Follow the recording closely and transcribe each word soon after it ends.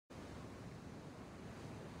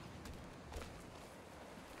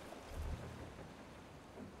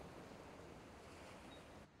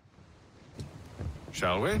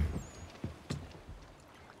shall we?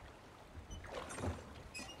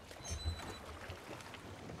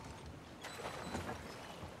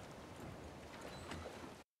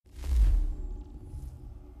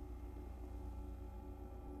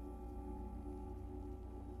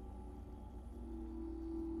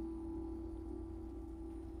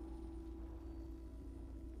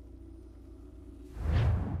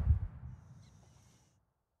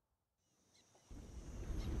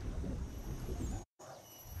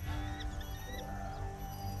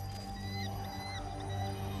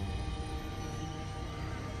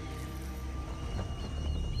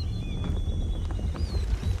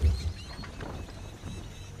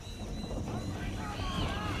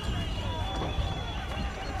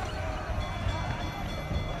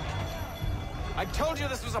 I told you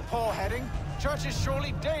this was a poor heading. Church is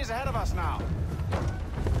surely days ahead of us now.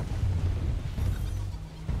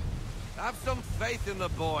 Have some faith in the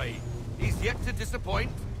boy. He's yet to disappoint.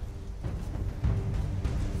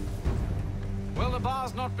 Well, the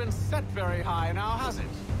bar's not been set very high now, has it?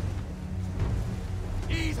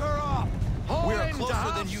 Ease her up! We are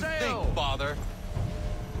closer than you think, Father.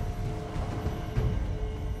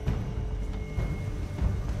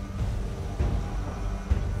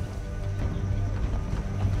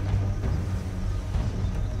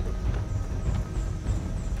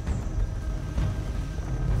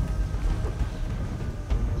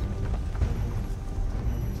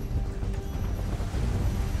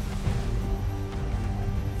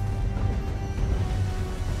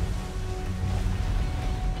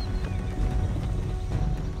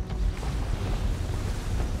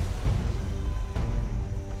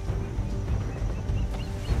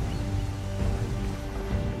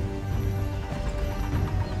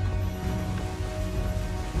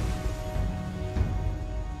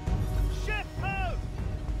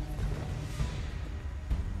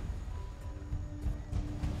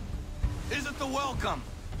 Isn't the welcome?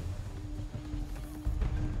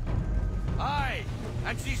 Aye,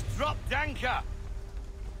 and she's dropped anchor.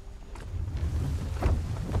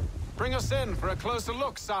 Bring us in for a closer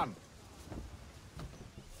look, son.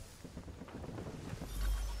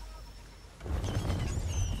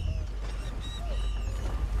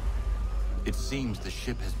 It seems the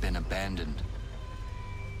ship has been abandoned.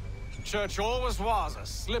 Church always was a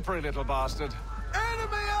slippery little bastard.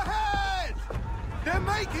 Enemy ahead! They're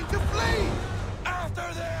making to flee!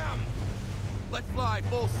 After them! Let's fly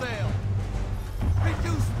full sail.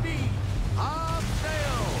 Reduce speed. Half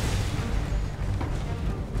sail.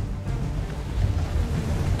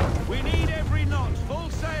 We need every knot. Full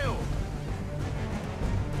sail.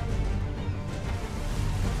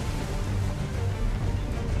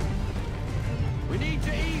 We need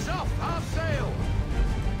to ease off. Half sail.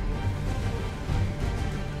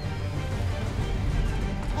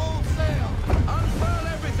 Full sail. Unfurl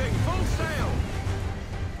everything. Full sail.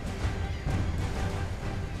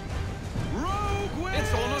 Rogue wind.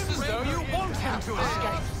 It's almost as though you want him to escape.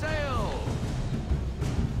 Half sail.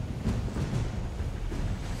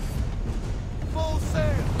 Full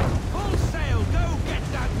sail. Full sail. Go get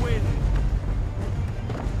that wind.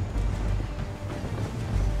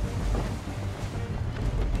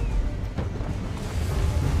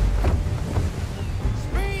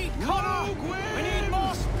 Speed, Connor! We need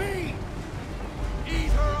more speed!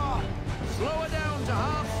 Ease her up. Slow her down to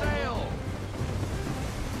half sail.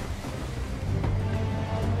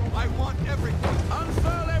 I want everything.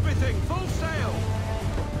 Unfurl everything. Full sail.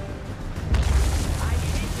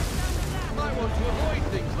 Might want to avoid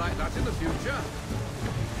things like that in the future.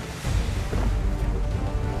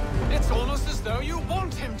 It's almost as though you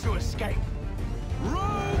want him to escape.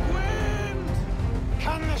 Rogue wind!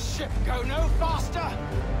 Can the ship go no faster?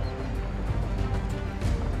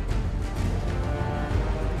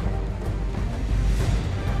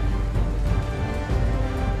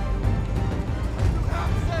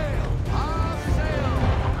 Half sail! Half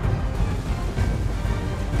sail!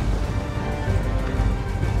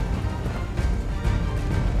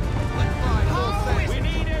 Let's fly full How sail. is We it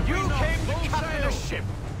need every you knot. came to Full captain a sail. ship,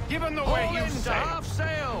 given the way All you in to sail? half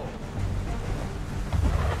sail.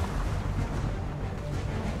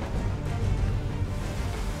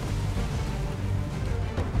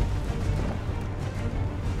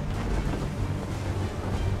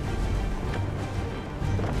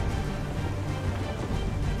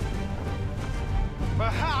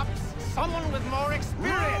 Perhaps someone with more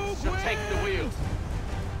experience should take the wheel.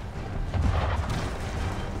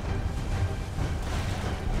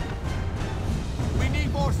 We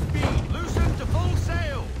need more speed. Loosen to full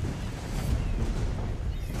sail.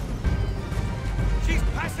 She's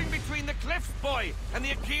passing between the cliffs, boy, and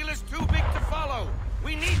the Aquila's too big to follow.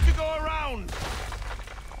 We need to go around.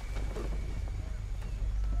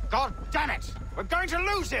 God damn it! We're going to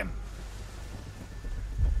lose him!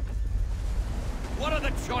 What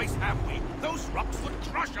other choice have we? Those rocks would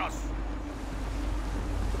crush us!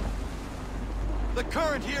 The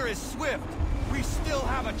current here is swift. We still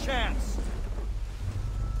have a chance.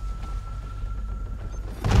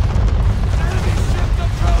 Enemy ship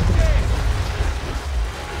approaching!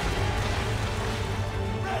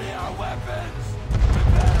 Ready our weapons!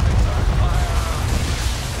 Prepare to return fire!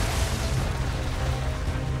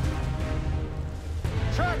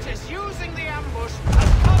 Church is using the ambush as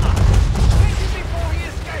cover! Take him before he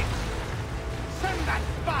escapes! Send that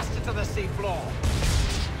bastard to the seafloor!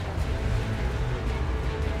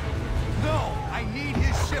 No! I need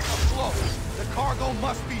his ship afloat! The cargo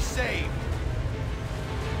must be saved!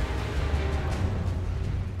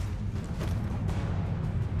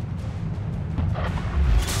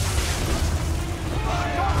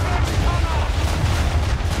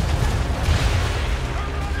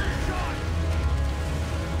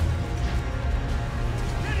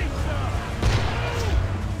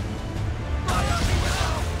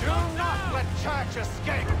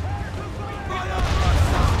 Escape!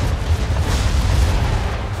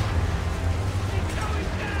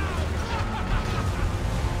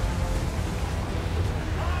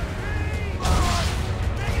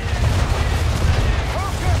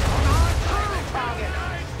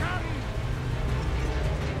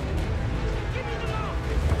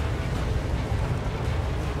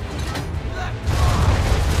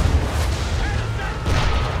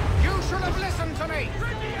 You should have listened to me!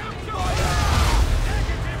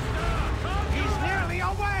 He's nearly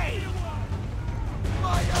away!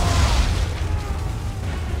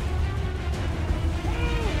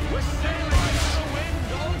 We're sailing into the wind!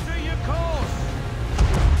 Alter your course!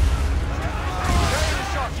 Carry the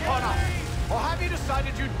shots, Connor! Or have you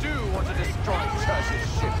decided you do want to destroy Church's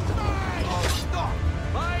ship? Oh, stop!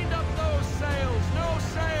 Bind up those sails! No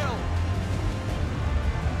sail!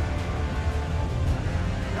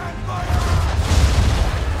 And fire!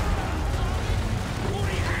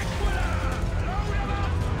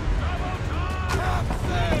 Half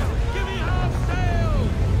sail! Give me half sail!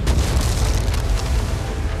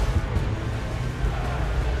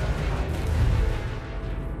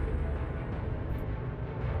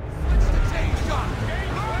 Switch the chain shot!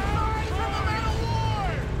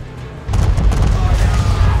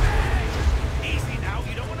 Easy now,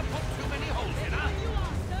 you don't want to put too many holes in her.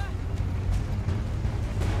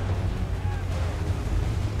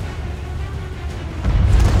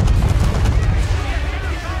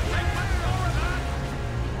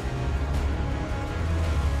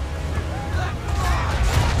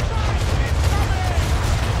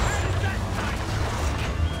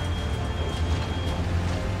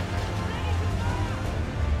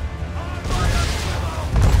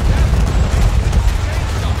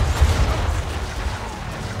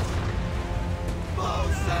 Full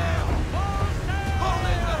sail! Haul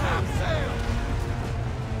in the half sail!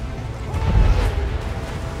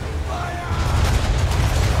 Fire!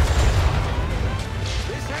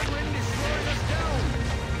 This headwind is slowing us down.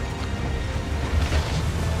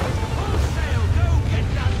 Full sail! Go get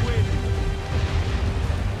that wind!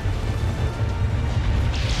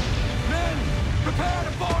 Men! Prepare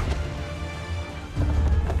to board!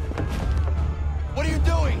 What are you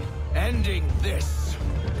doing? Ending this!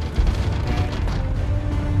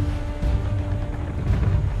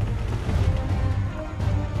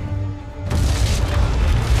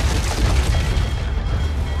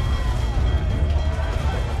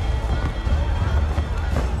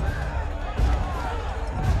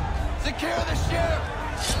 Secure the ship!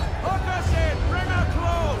 Hook us in! Bring her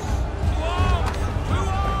close! To arms! To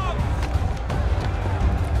arms!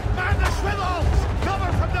 Man the swivels!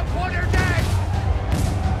 Cover from the quarter deck!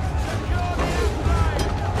 Secure the incline!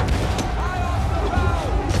 High off the bow!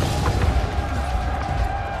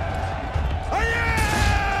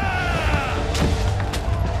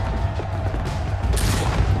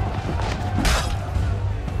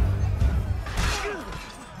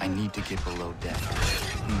 I need to get below deck.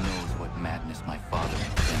 Who knows what madness my father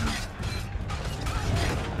intends?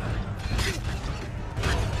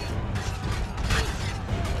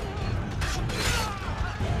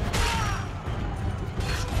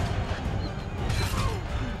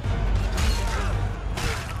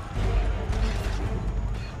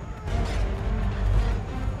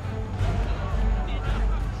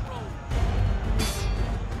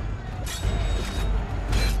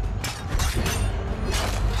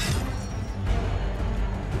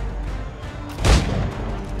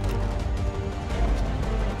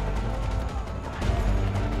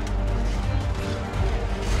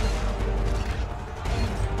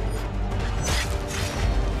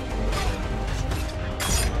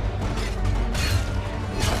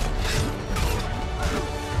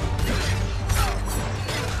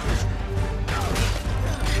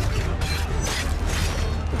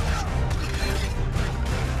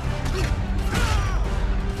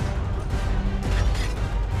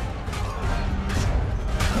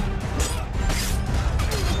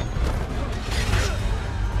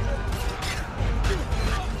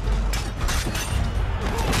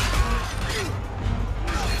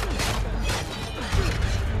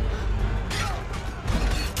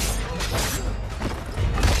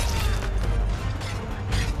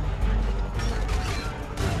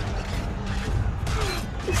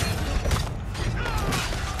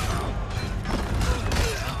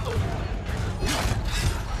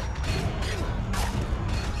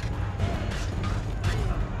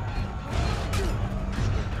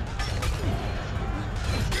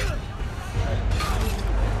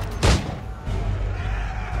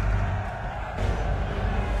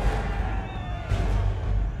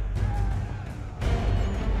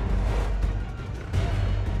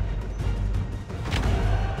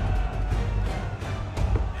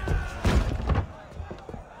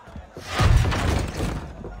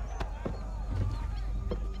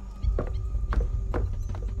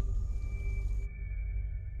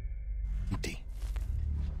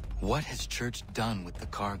 What has Church done with the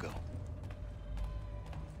cargo?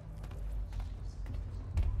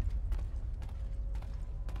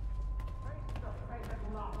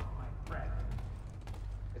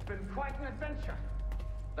 It's been quite an adventure,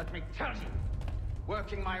 let me tell you.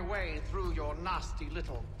 Working my way through your nasty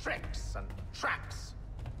little tricks and traps.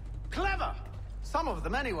 Clever! Some of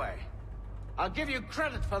them anyway. I'll give you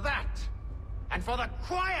credit for that. And for the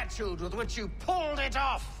quietude with which you pulled it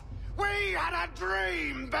off. We had a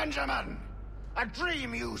dream, Benjamin! A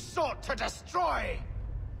dream you sought to destroy.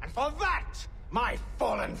 And for that, my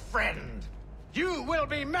fallen friend, you will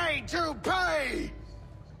be made to pay!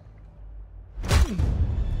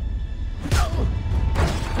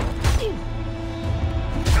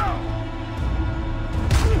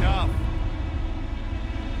 Enough!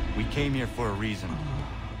 We came here for a reason.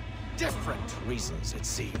 Different reasons, it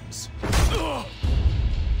seems.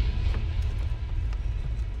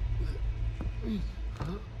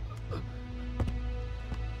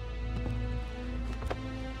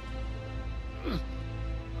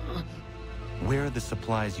 Where are the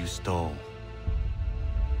supplies you stole?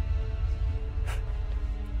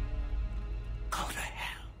 Go to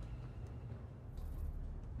hell.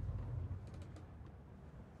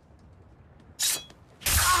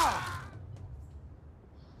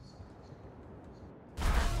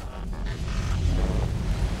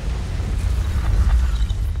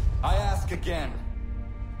 I ask again.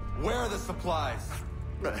 Where are the supplies?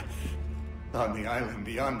 On the island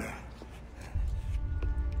yonder.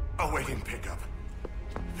 Awaiting pickup.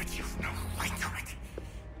 But you've no right to it.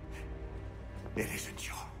 It isn't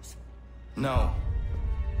yours. No,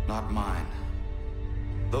 not mine.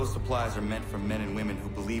 Those supplies are meant for men and women who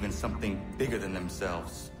believe in something bigger than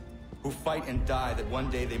themselves. Who fight and die that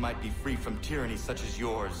one day they might be free from tyranny such as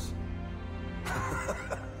yours.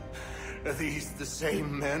 Are these the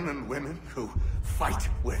same men and women who fight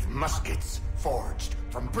with muskets forged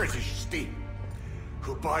from British steel?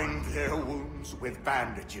 Who bind their wounds with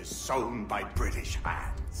bandages sewn by British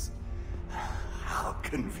hands? How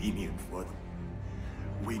convenient for them.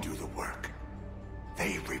 We do the work.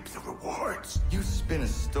 They reap the rewards. You spin a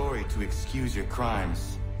story to excuse your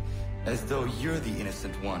crimes. As though you're the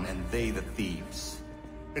innocent one and they the thieves.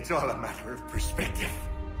 It's all a matter of perspective.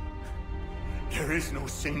 There is no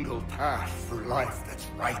single path through life that's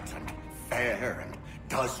right and fair and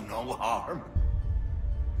does no harm.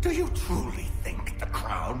 Do you truly think the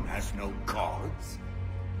Crown has no cause?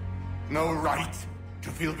 No right to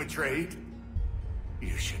feel betrayed?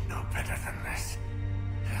 You should know better than this.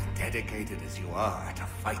 As dedicated as you are to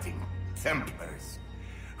fighting Templars,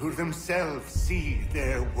 who themselves see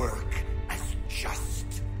their work as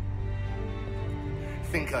just.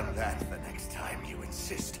 Think on that the next time you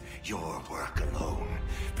insist your work alone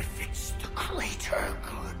befits the greater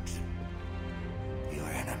good. Your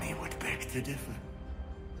enemy would beg to differ,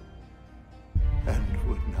 and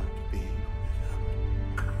would not be without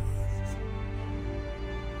cause.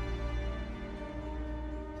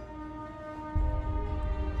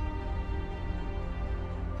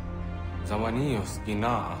 Zawanios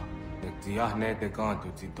gina, netiahne de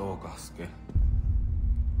gantu titogaske.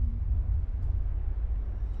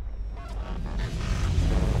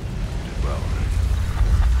 Did well.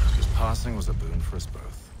 His passing was a boon for us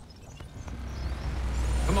both.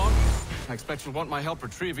 Come on. I expect you'll want my help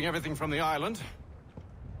retrieving everything from the island.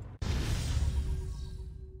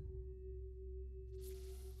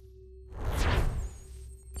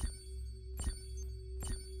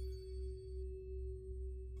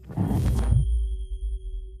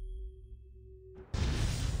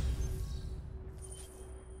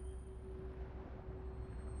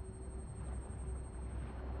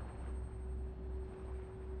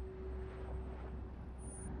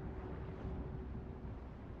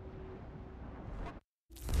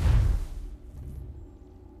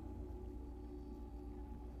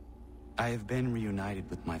 I have been reunited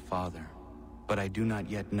with my father, but I do not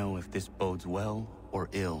yet know if this bodes well or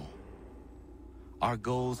ill. Our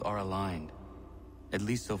goals are aligned, at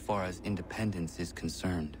least so far as independence is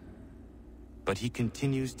concerned. But he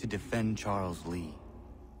continues to defend Charles Lee,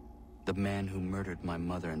 the man who murdered my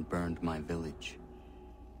mother and burned my village.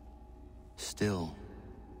 Still,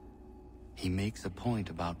 he makes a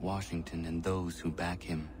point about Washington and those who back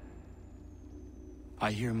him.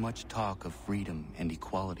 I hear much talk of freedom and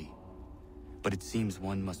equality, but it seems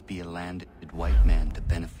one must be a landed white man to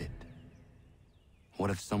benefit.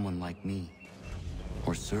 What of someone like me,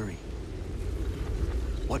 or Surrey?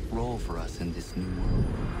 What role for us in this new world?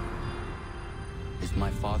 Is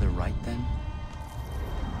my father right then?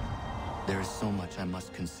 There is so much I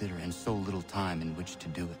must consider and so little time in which to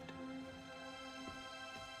do it.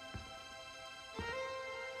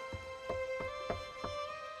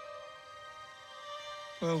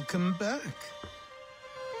 Welcome back.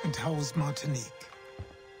 And how was Martinique?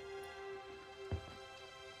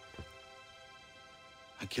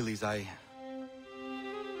 Achilles, I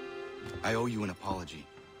owe you an apology.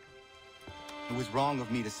 It was wrong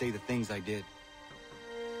of me to say the things I did.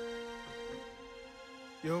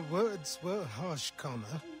 Your words were harsh,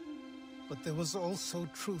 Connor, but there was also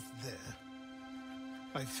truth there.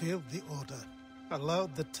 I failed the Order,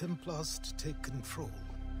 allowed the Templars to take control.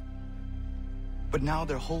 But now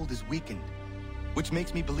their hold is weakened, which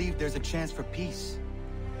makes me believe there's a chance for peace.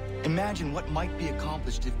 Imagine what might be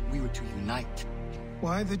accomplished if we were to unite.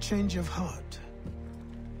 Why the change of heart?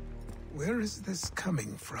 Where is this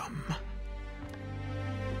coming from?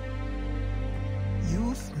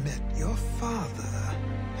 You've met your father,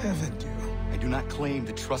 haven't you? I do not claim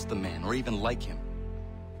to trust the man, or even like him.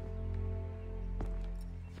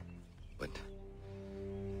 But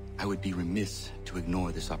I would be remiss to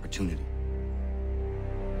ignore this opportunity.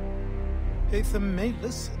 Aetham may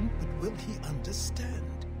listen, but will he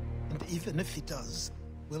understand? And even if he does,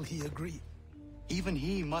 will he agree? Even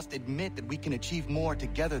he must admit that we can achieve more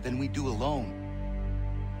together than we do alone.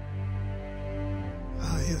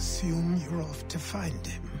 I assume you're off to find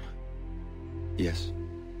him. Yes.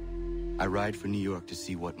 I ride for New York to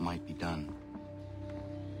see what might be done.